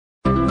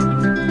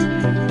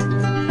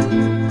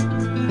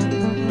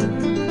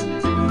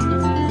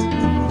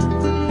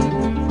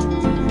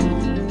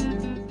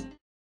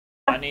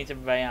need a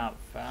way out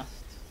first.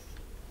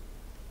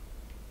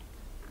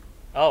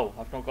 Oh,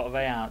 I've not got a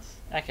way out.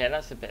 Okay,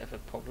 that's a bit of a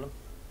problem.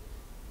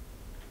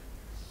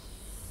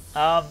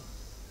 I've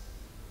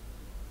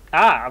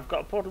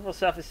got a portable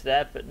surface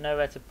there, but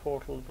nowhere to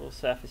portable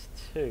surface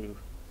to.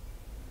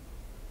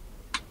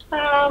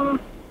 Oh.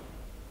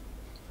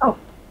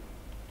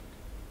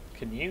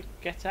 Can you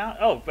get out?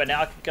 Oh, but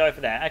now I can go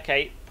over there.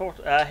 Okay,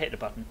 hit the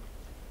button.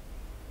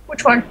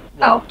 Which one?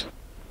 Oh.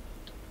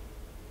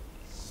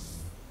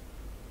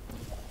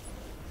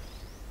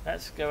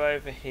 Let's go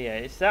over here.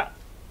 Is that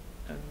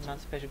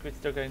emancipation grid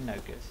still going? No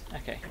good.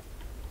 Okay.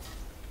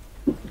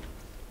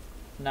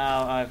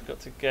 Now I've got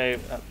to go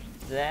up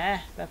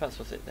there. Whereabouts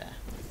was it there?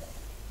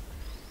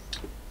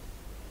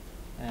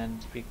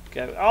 And we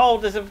go. Oh,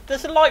 there's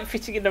a light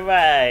fitting in the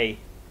way.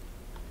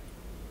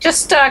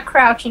 Just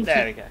crouching.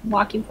 There we go.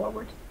 Walking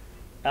forward.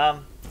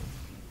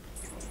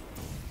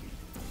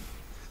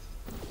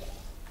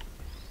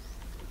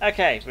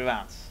 Okay, we're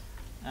out.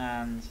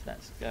 And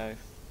let's go.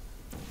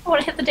 I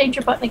want to hit the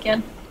danger button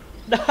again.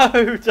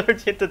 No,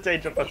 don't hit the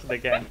danger button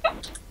again.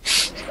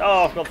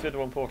 Oh, I've gone through the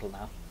wrong portal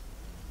now.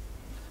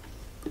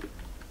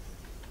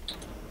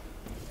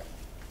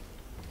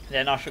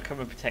 Then I shall come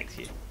and protect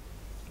you.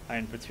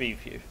 And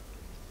retrieve you.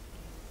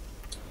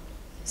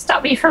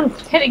 Stop me from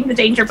hitting the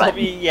danger button. Stop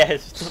me,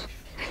 yes. Stop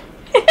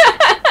me.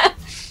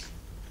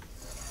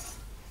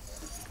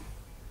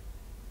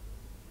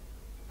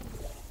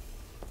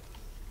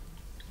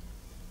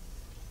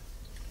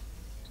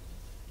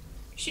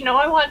 You know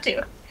I want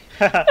to.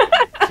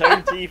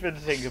 Don't even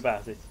think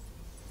about it.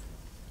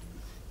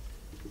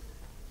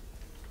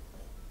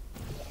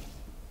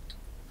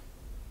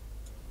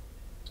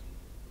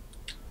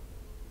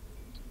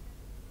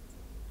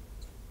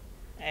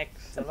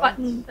 Excellent. The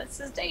button that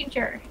says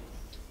danger.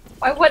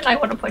 Why wouldn't I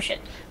want to push it?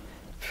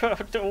 For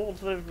all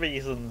the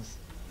reasons.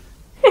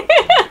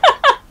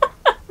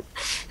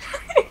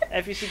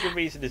 Every single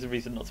reason is a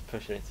reason not to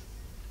push it.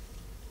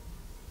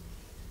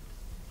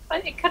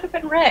 But it could have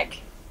been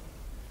Rick.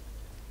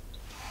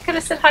 Could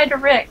have said hi to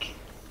Rick.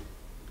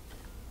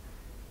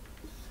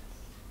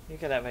 You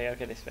go that way, I'll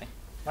go this way.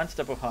 Mine's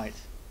double height.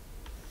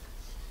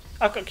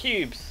 I've got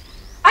cubes.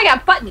 I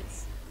got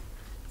buttons.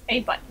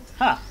 A button.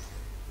 Huh.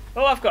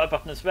 Oh, I've got a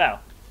button as well.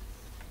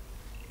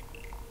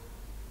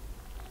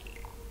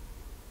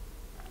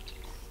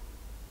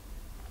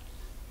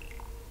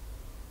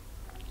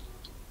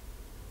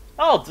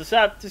 Oh,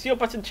 does your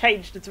button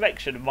change the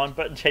direction and mine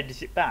button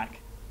changes it back?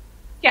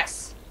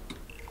 Yes.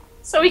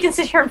 So we can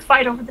sit here and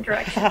fight over the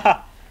direction.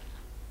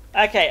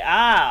 Okay,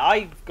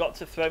 I've got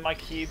to throw my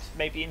cubes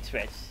maybe into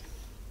it.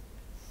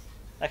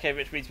 Okay,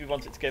 which means we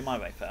want it to go my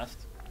way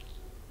first.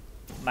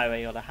 My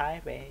way or the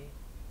highway.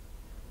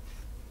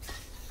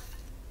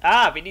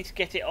 We need to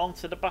get it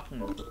onto the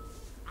button.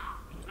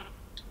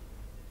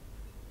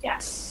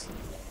 Yes.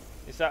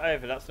 Is that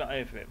over? That's not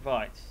over it.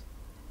 Right.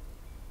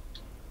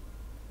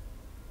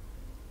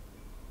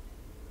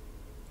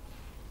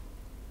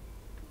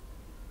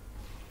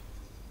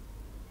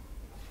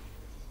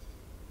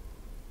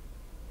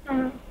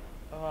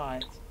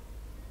 Alright.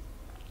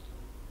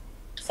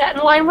 Is that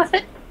in line with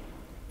it?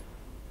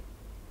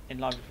 In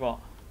line with what?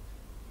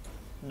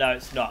 No,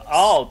 it's not.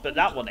 Oh, but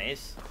that one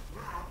is.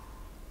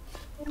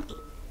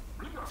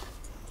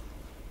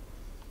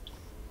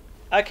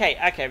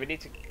 Okay, we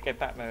need to go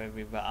back where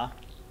we were.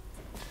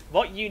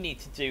 What you need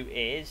to do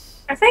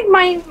is... I think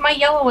my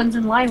yellow one's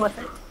in line with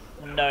it.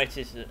 No, it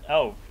isn't.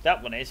 Oh,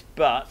 that one is,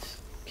 but...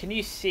 Can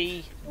you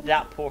see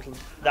that portal,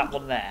 that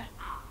one there?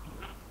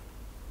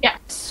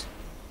 Yes.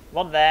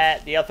 One there,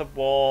 the other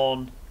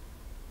one...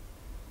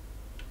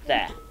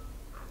 There.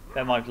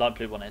 Where my light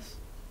blue one is.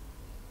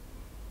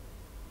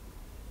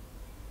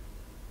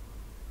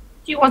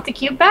 Do you want the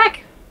cube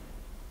back?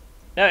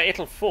 No,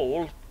 it'll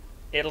fall.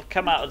 It'll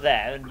come out of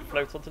there and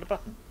float onto the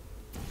button.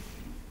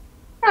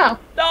 Oh.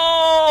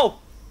 No!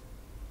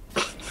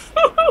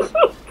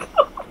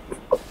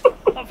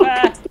 Not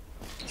fair.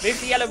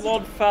 Move the yellow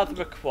one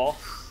further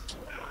across.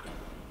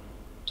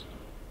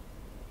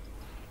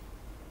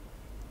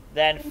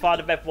 Then find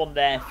the red one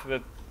there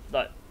for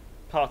like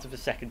part of a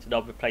second and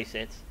I'll replace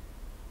it.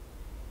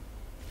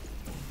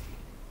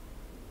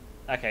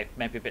 Okay,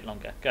 maybe a bit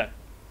longer. Go.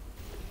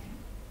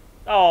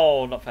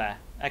 Oh, not fair.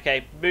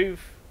 Okay,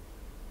 move.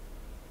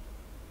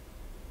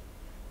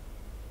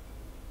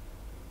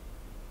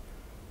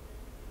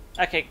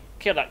 Okay,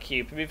 kill that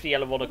cube. Move the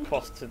yellow one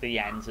across to the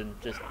ends and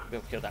just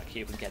we'll kill that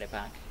cube and get it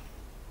back.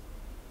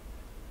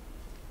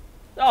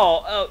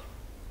 Oh.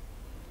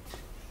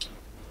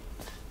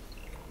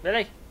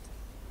 Really?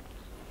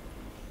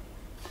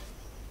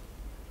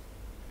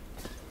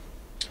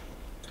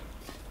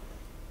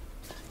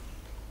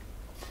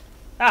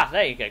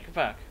 There you go. Go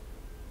back.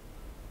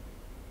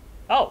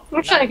 Oh.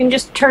 Actually, no. I can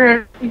just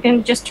turn. You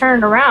can just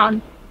turn it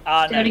around.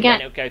 No, do it again.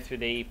 Then it'll go through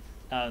the.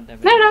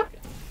 No.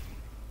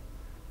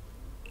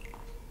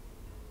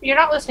 You're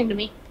not listening to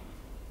me.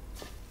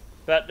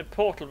 But the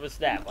portal was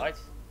there, right?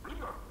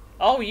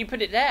 Oh, you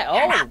put it there.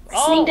 You're not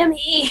listening to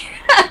me.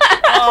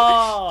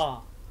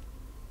 Oh.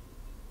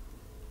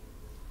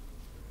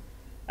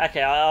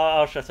 Okay,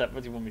 I'll shut up.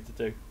 What do you want me to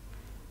do?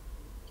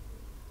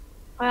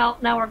 Well,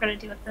 now we're gonna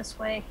do it this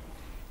way.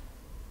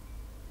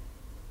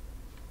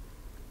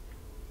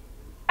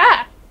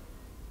 Ah!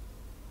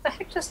 What the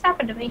heck just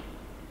happened to me?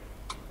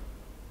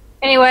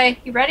 Anyway,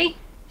 you ready?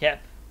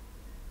 Yep.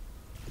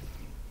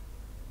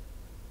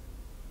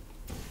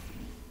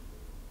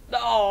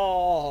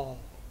 No!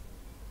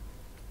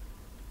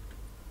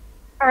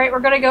 Alright, we're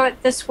gonna go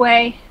it this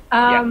way.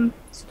 Yep.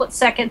 Split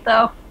second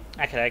though.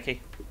 Okay.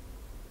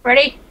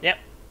 Ready? Yep.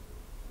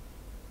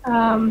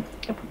 Can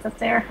put that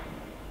there.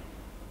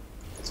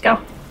 Let's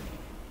go.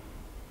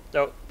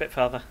 Oh, a bit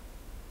further.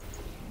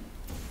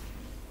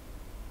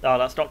 Oh,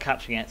 that's not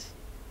catching it.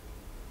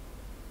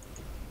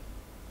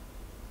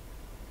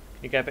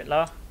 Can you go a bit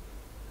lower?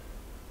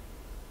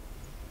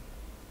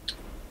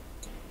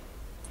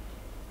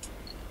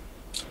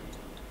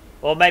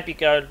 Or maybe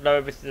go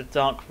lower with the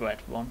dark red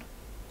one.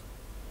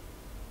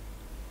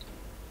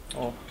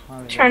 Or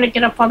Trying to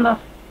get up on the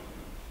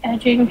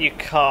edging. you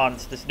can't.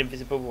 There's an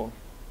invisible wall.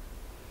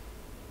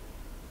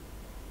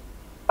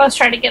 I was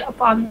trying to get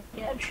up on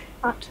the edge,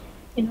 not,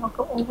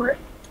 go over it.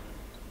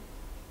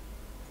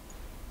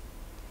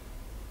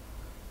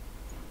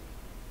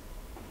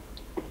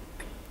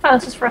 Oh,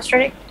 this is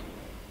frustrating.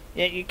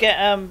 Yeah, you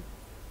get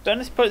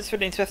bonus points for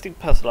an interesting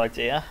puzzle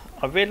idea.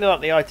 I really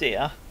like the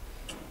idea,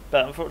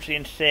 but unfortunately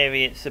in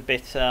theory it's a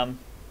bit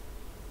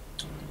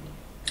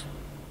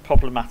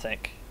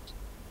problematic.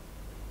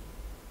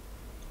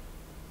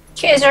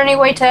 Okay, is there any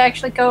way to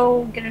actually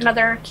go get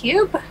another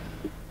cube?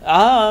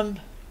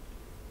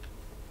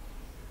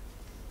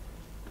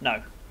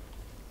 No.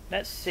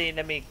 Let's see,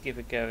 let me give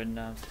it a go and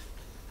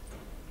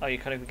oh, you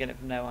can't even get it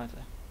from there either.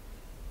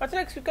 I don't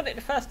know, because we got it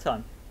the first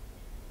time.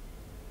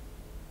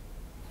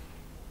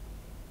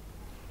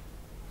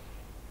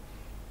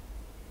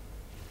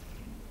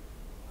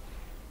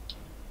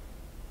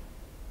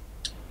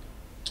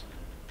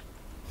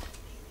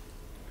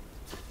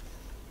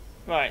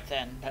 Right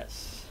then,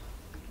 let's...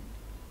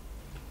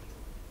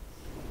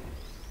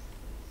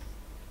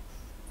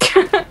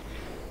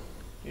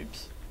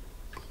 Oops.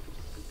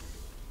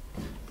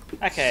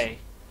 Okay.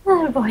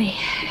 Oh boy.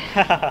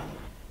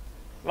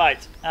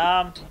 Right,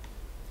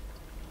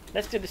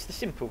 let's do this the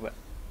simple way.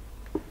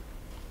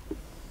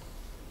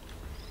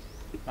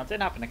 That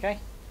didn't happen, okay?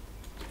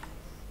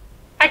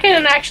 I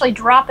can actually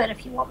drop it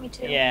if you want me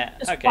to. Yeah,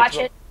 Just okay. watch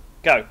it.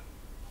 Go.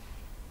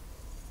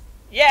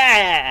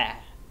 Yeah!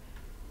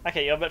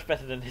 Okay, you're much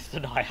better than this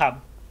than I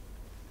am.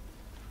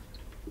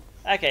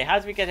 Okay, how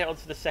do we get it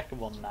onto the second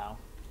one now?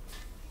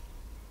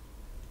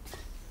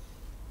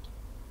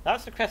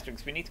 That's the question,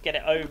 because we need to get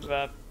it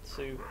over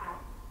to...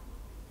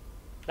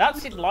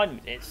 That's in line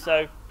with it,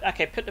 so...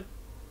 Okay, put the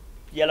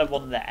yellow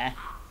one there.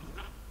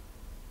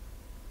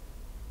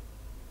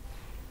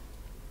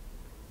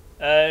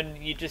 And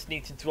you just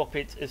need to drop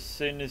it as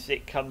soon as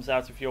it comes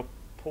out of your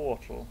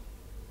portal.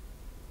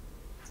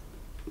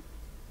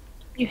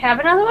 You have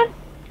another one?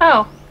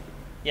 Oh.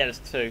 Yeah, there's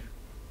two.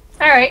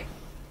 Alright.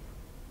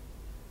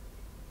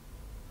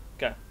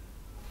 Go.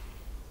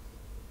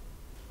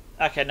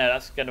 Okay, no,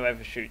 that's going to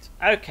overshoot.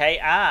 Okay,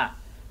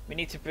 we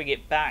need to bring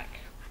it back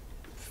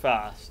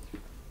first.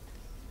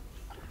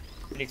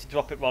 We need to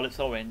drop it while it's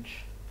orange.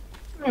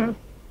 Hmm.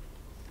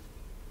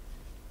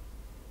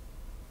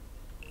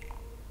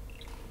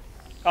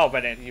 Oh,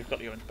 but you've got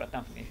the orange button,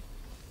 haven't you?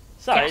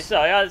 Sorry, Yes.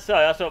 sorry,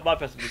 I thought my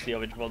person was the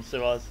orange one, so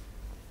I was...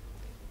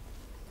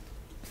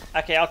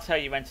 Okay, I'll tell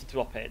you when to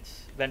drop it,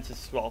 when to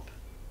swap.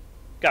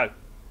 Go.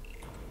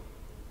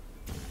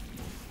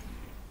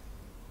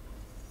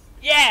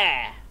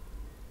 Yeah!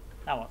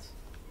 Now what?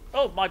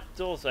 Oh, my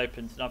door's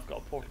opened and I've got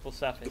a portable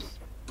surface.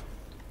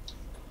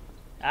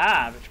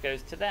 Which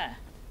goes to there.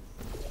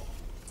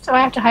 So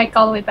I have to hike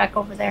all the way back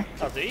over there.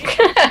 Oh, do you?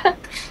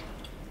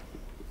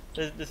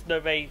 There's no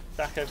way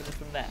back over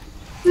from there.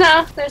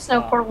 No, there's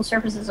no portable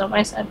surfaces on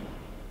my side.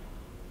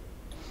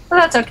 Well,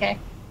 that's okay.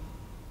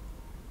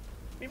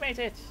 We made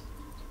it.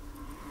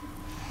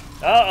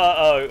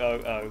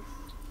 Oh.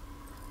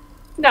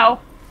 No.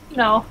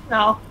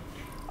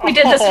 We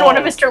did this in one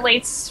of Mr.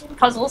 Late's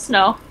puzzles,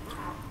 no.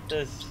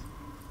 There's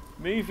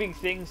moving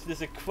things,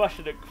 there's a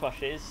crusher that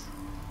crushes.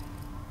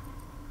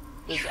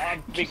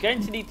 We're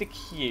going to need the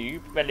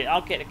cube. Well,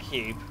 I'll get a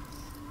cube.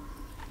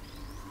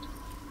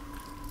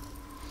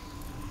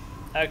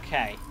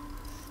 Okay.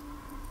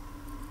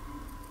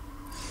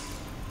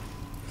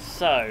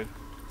 So,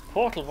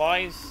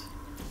 portal-wise,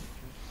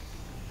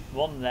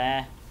 one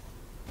there,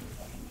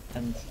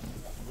 and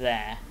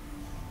there.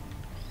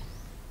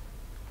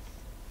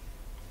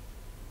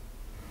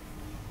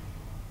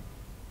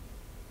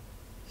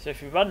 So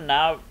if we run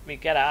now, we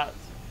get out.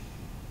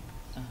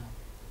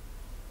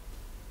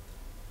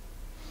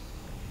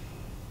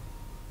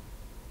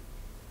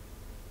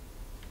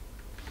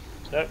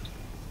 Nope.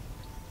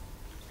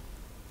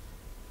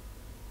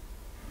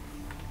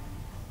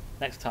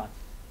 Next time.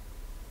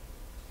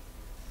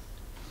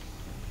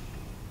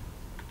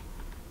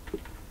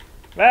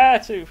 Where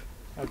to?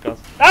 Oh god.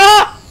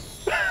 Ah!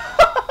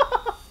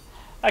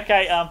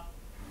 Okay,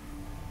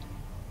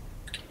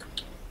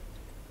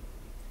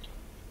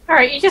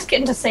 Alright, you just get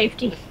into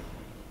safety.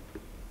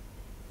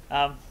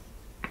 You're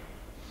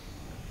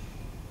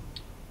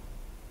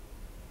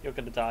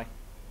gonna die.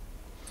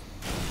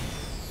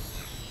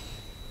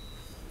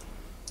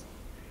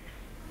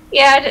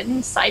 Yeah, I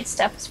didn't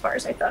sidestep as far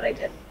as I thought I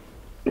did.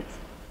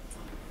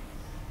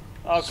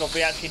 Oh god,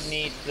 we actually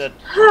need the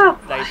Oh,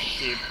 laser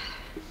cube.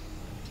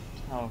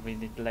 Oh, we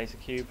need the laser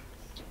cube.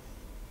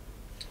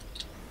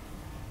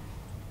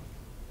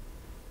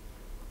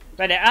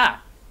 Ready?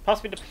 Ah!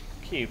 Pass me the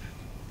cube.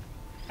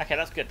 Okay,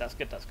 that's good, that's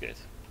good, that's good.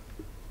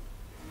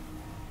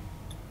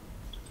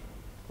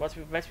 Where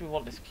do we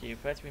want this cube?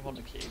 Where do we want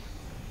the cube?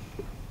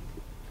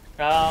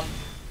 What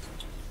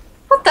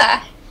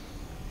the?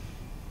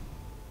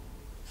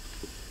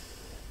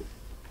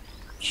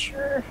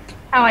 Sure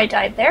how I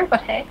died there,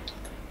 but hey.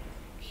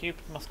 Cube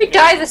must If we go.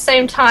 die at the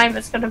same time,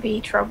 it's gonna be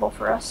trouble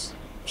for us.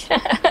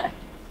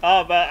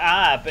 Oh,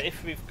 but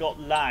if we've got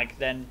lag,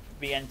 then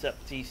we end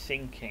up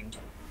desyncing,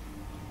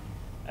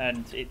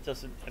 and it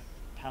doesn't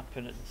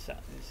happen at the same.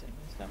 Is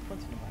that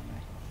pointing the right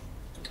way?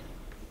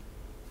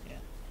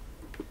 Yeah.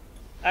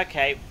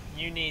 Okay,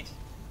 we need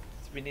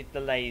the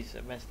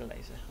laser. Where's the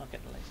laser? I'll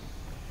get the laser.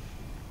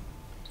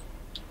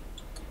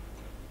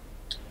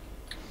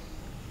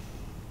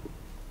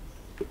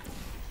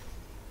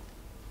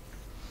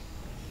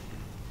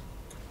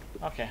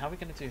 Okay, how are we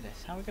going to do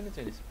this? How are we going to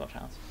do this? Watch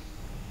out.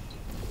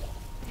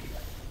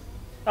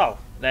 Oh,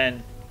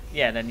 then,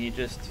 yeah, then you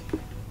just...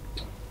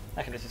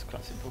 Okay, this is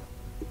quite simple.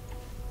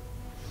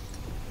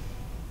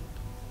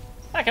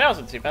 Okay, that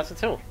wasn't too bad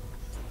at all.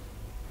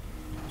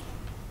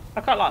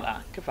 I quite like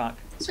that. Good fuck.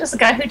 It's just a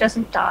guy who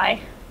doesn't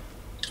die.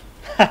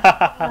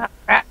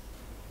 Crap.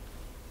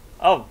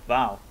 Oh,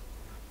 wow.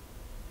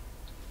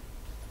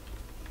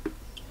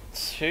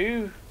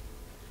 2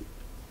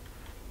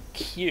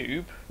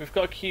 cube. We've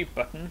got a cube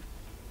button.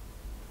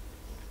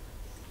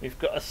 We've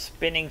got a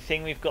spinning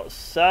thing. We've got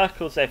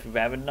circles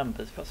everywhere and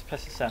numbers. We've got to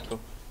press a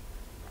circle.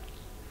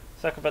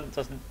 Circle button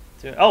doesn't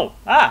do it. Oh!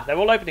 Ah! They're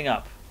all opening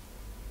up.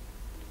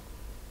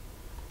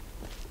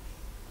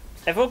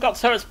 They've all got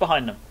turrets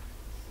behind them.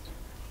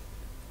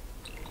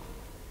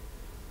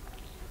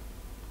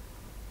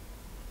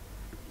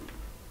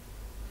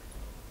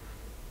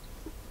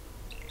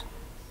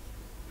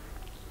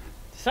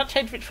 Does that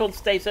change which one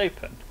stays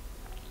open?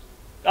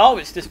 Oh,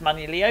 it's just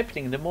manually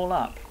opening them all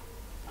up.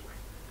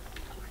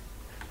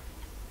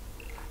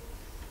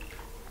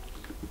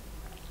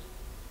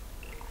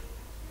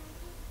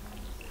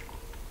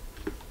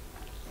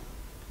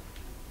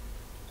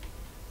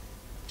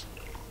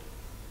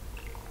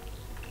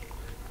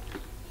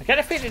 I get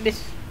a feeling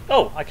this.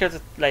 Oh, I killed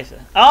a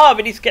laser. Ah,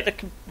 we need to get the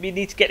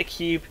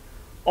cube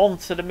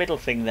onto the middle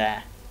thing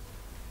there.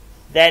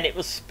 Then it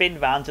will spin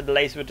round and the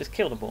laser will just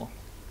kill them all.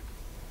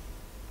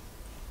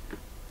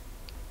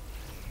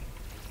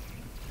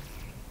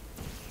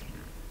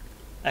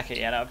 Okay,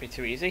 yeah, that would be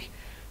too easy.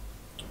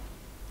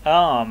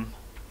 Oh,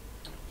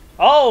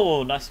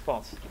 nice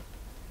spot.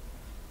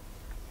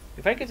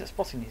 You're very good at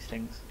spotting these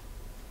things.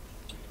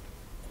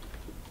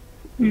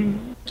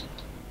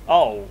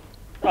 Oh.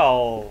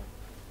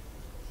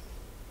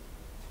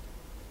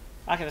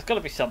 Okay, there's got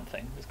to be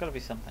something. There's got to be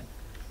something.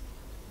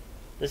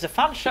 There's a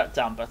fan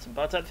shutdown button,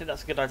 but I don't think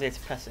that's a good idea to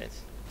press it.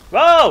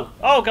 Whoa!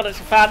 Oh god, it's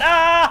a fan!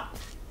 Ah!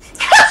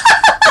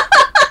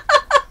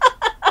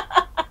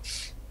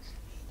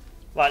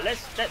 Right,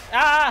 let's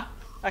ah!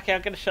 Okay,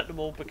 I'm gonna shut them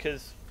all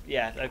because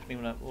yeah,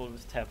 opening them all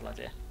was a terrible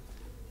idea.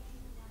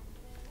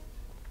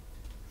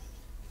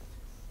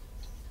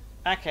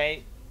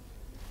 Okay.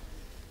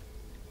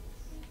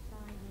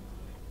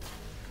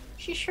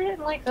 She sure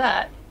didn't like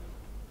that.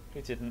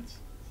 Who didn't?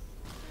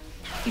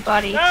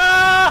 Body.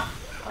 Ah!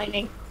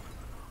 Lightning.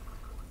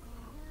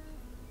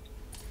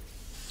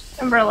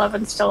 Number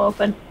 11 still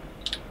open.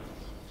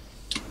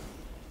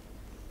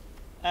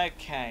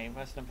 Okay,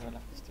 where's number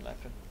 11 still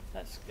open?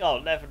 That's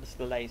 11 is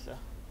the laser.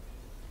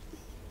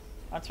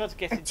 I'm trying to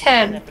get into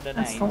 10. 7 and 8.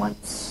 That's the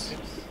ones.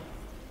 Oops.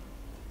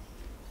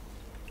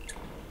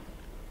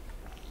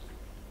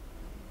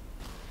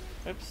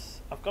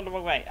 Oops, I've gone the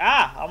wrong way.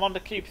 Ah, I'm on the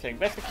cube thing.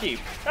 Where's the cube?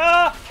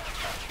 Ah!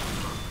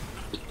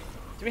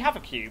 Do we have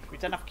a cube? We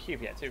don't have a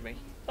cube yet, do we?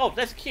 Oh,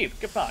 there's a cube.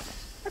 Good fuck.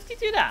 How did you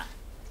do that?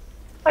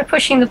 By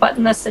pushing the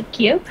button that said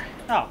cube.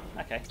 Oh,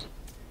 okay.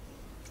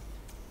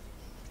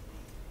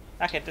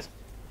 Okay, just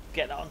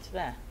get that onto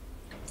there.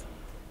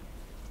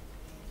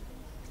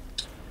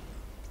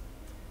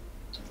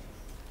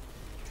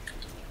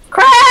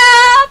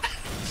 Crap!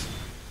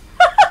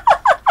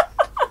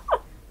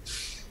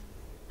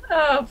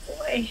 Oh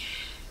boy.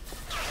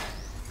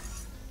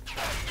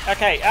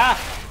 Okay, ah!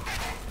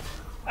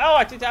 Oh,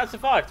 I did that, I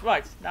survived.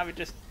 Right, now we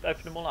just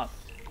open them all up.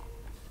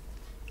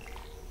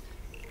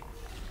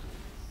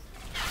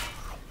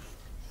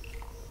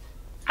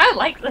 I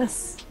like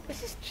this.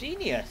 This is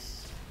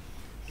genius.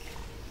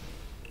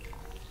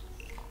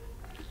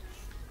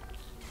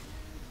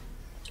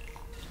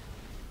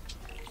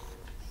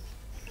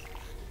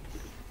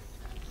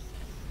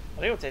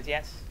 Are they all dead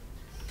yet?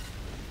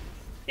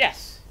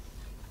 Yes.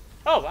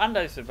 Oh, and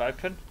those are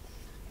open.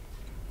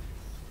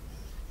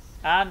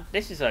 And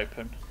this is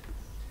open.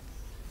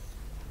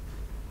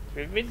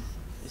 Is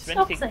there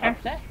Stop anything there.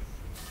 up there?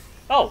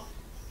 Oh!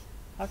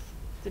 How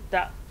did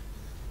that...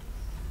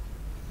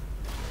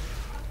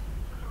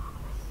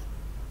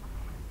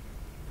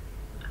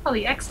 Oh,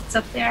 the exit's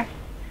up there.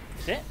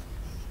 Is it?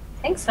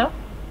 I think so.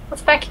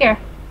 What's back here?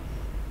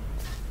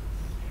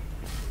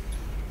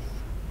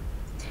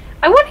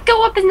 I want to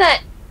go up in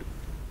that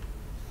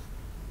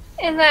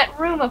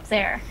room up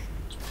there.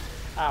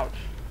 Ouch.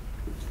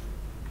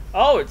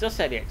 Oh, it does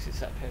say the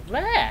exit's up here.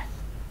 Where?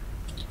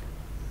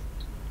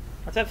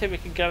 I don't think we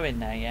can go in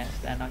there yet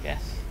then, I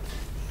guess.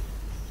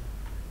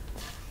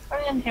 Go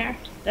in here.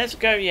 Let's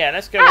go, yeah,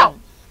 let's go Ow.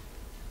 in.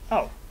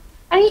 Oh.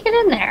 How do you get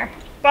in there?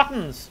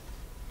 Buttons!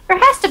 There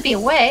has to be a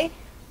way.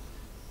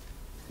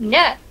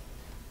 Yeah.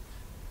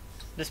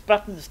 There's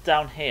buttons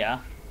down here.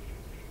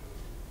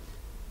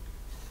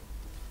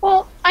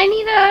 Well, I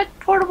need a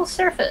portable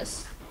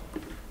surface.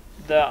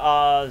 There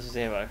are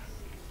 0.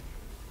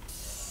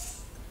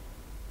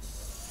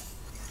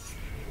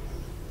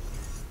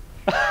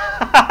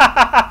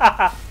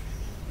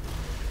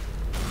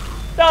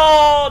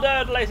 No,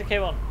 no, the laser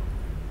came on.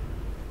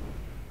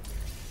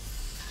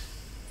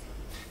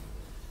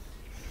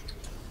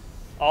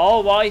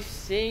 Oh, I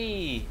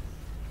see.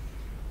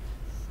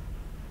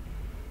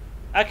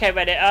 Okay,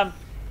 ready.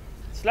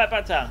 Slap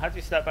back down. How do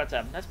you slap back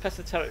down? Let's press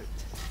the turret.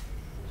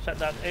 Shut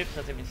down. Oops,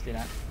 I didn't mean to do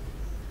that.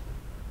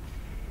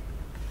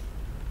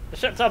 The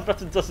shutdown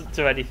button doesn't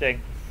do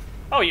anything.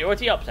 Oh, you're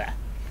already up there.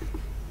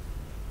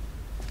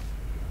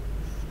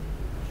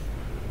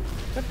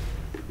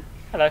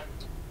 Hello.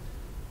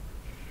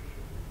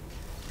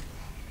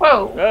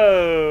 Whoa.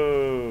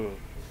 Whoa.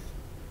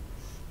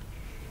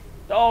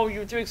 Oh,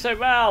 you're doing so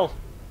well.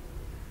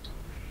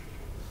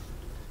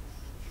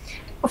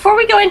 Before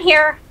we go in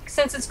here,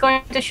 since it's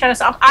going to shut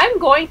us off, I'm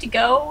going to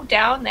go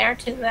down there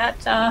to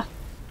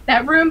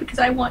that room because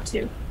I want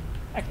to.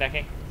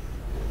 Okay.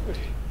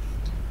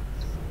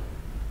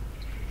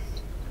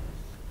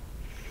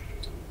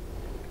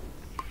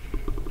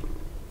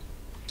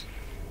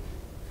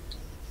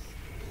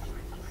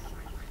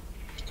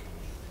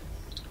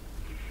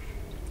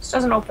 This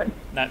doesn't open.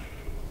 No.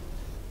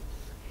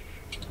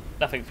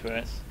 Nothing through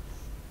it.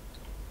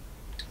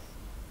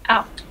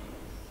 Ow.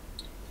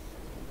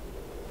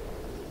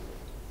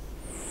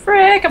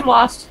 Frick, I'm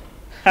lost.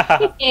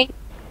 There you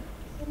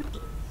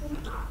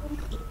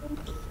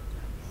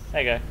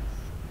go.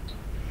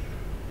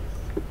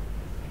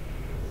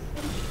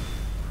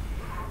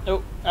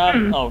 Oh,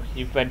 oh,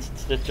 you went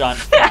into the giant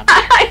fan.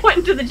 I went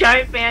into the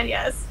giant fan,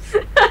 yes.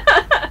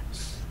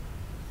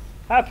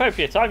 How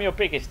appropriate, I'm your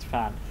biggest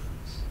fan.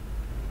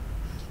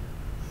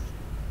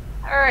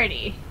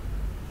 Alrighty.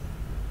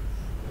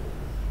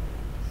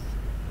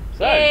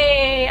 So,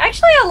 Yay!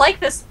 Actually, I like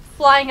this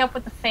flying up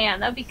with the fan.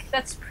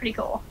 That's pretty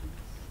cool.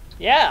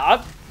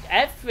 yeah,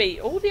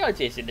 all the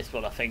ideas in this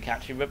one I think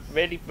actually were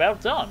really well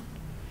done.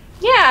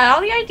 Yeah,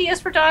 all the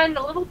ideas were done.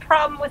 A little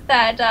problem with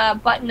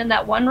that button in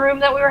that one room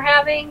that we were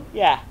having.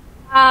 Yeah.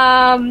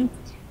 Now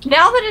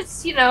that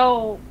it's,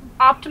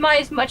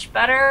 optimized much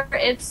better,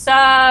 it's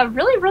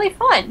really, really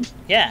fun.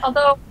 Yeah.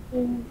 Although,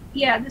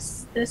 yeah,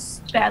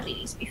 this badly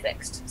needs to be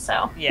fixed.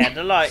 So. Yeah,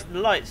 the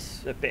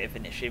light's a bit of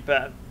an issue,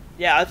 but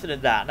yeah, other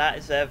than that, that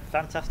is a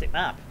fantastic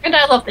map. And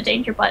I love the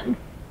danger button.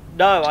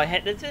 No, I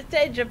hate the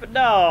danger, but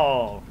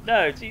no,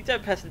 you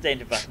don't press the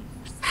danger button.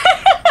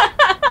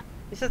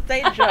 It says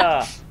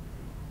danger.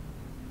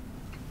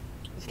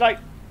 It's like,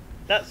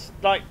 that's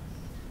like,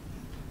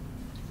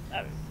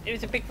 it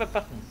was a big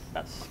button.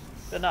 That's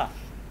enough.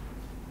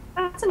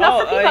 That's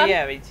enough for me, oh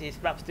yeah,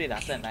 these maps do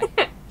that, don't they?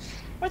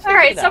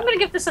 Alright, so I'm going to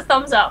give this a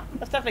thumbs up.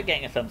 That's definitely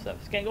getting a thumbs up.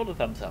 It's getting all the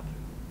thumbs up.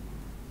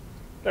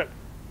 Look,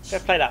 go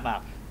play that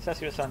map.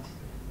 Excelsior of Scientia.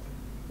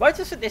 Why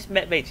doesn't this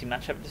rating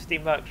match up with the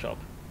Steam Workshop?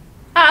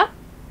 Huh?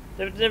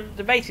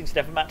 The ratings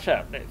never match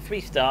up.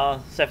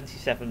 3-star,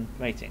 77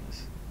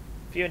 ratings.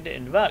 If you end it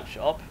in the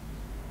Workshop...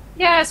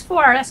 Yeah, it's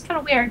 4. That's kind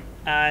of weird.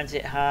 And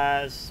it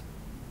has...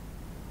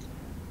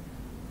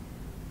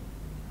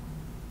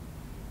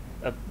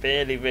 a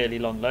really, really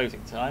long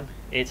loading time.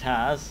 It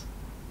has...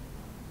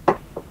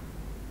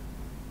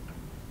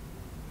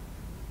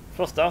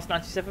 4 stars,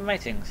 97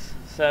 ratings.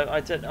 So I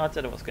don't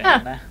know what's going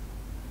on there.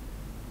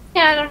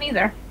 Yeah, I don't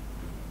either.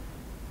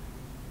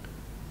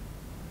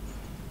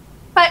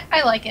 But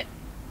I like it.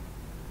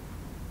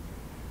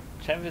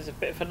 Chamber is a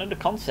bit of another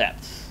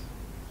concept.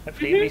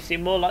 Hopefully we see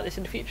more like this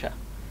in the future.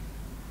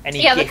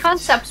 Any yeah, gifts? The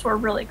concepts were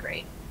really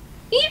great.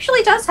 He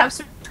usually does have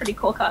some pretty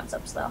cool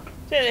concepts, though.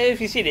 So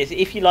if you see this,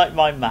 if you like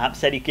my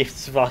maps, any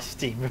gifts via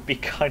Steam would be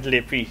kindly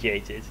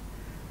appreciated.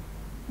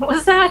 What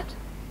was that?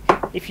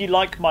 If you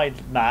like my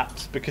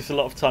maps, because a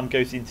lot of time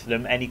goes into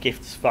them, any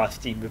gifts via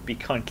Steam would be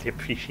kindly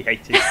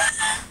appreciated.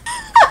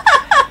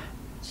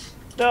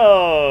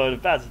 No, the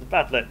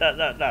bad look.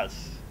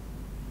 That's.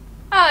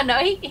 Oh no,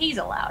 he's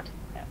allowed.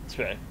 Yeah,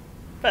 true.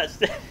 But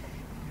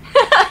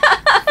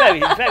very,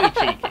 very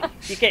cheeky.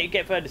 You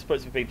get bonus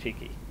points for being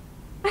cheeky.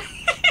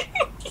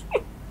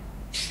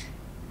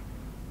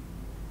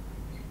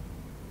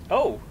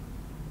 Oh,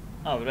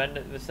 Oh,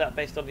 then was that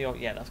based on the old?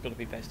 Yeah, that's got to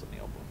be based on the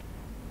old one.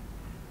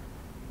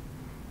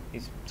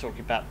 He's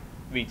talking about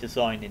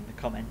redesign in the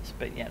comments,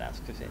 but yeah, that's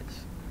because it's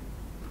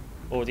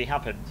already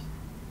happened.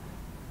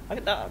 I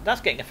think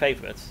that's getting a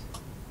favourite.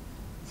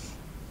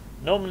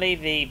 Normally,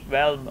 the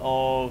realm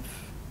of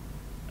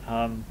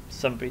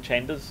Sunbury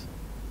Chambers.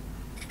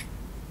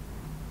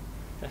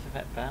 Death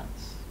effect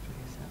bats.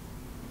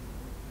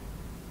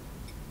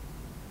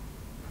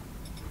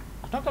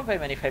 I've not got very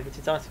many favoured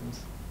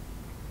items.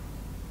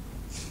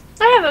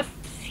 I have a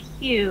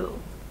few.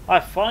 I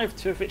have 5,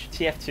 2 of which are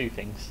TF2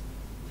 things.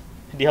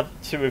 And the other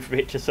 2 of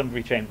which are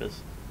Sunbury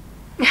Chambers.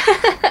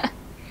 I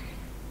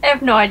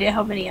have no idea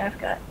how many I've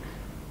got.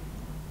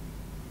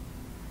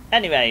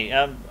 Anyway,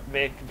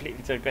 we're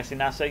completely digressing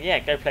now, so yeah,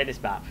 go play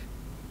this map.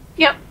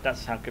 Yep.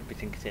 That's how good we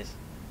think it is.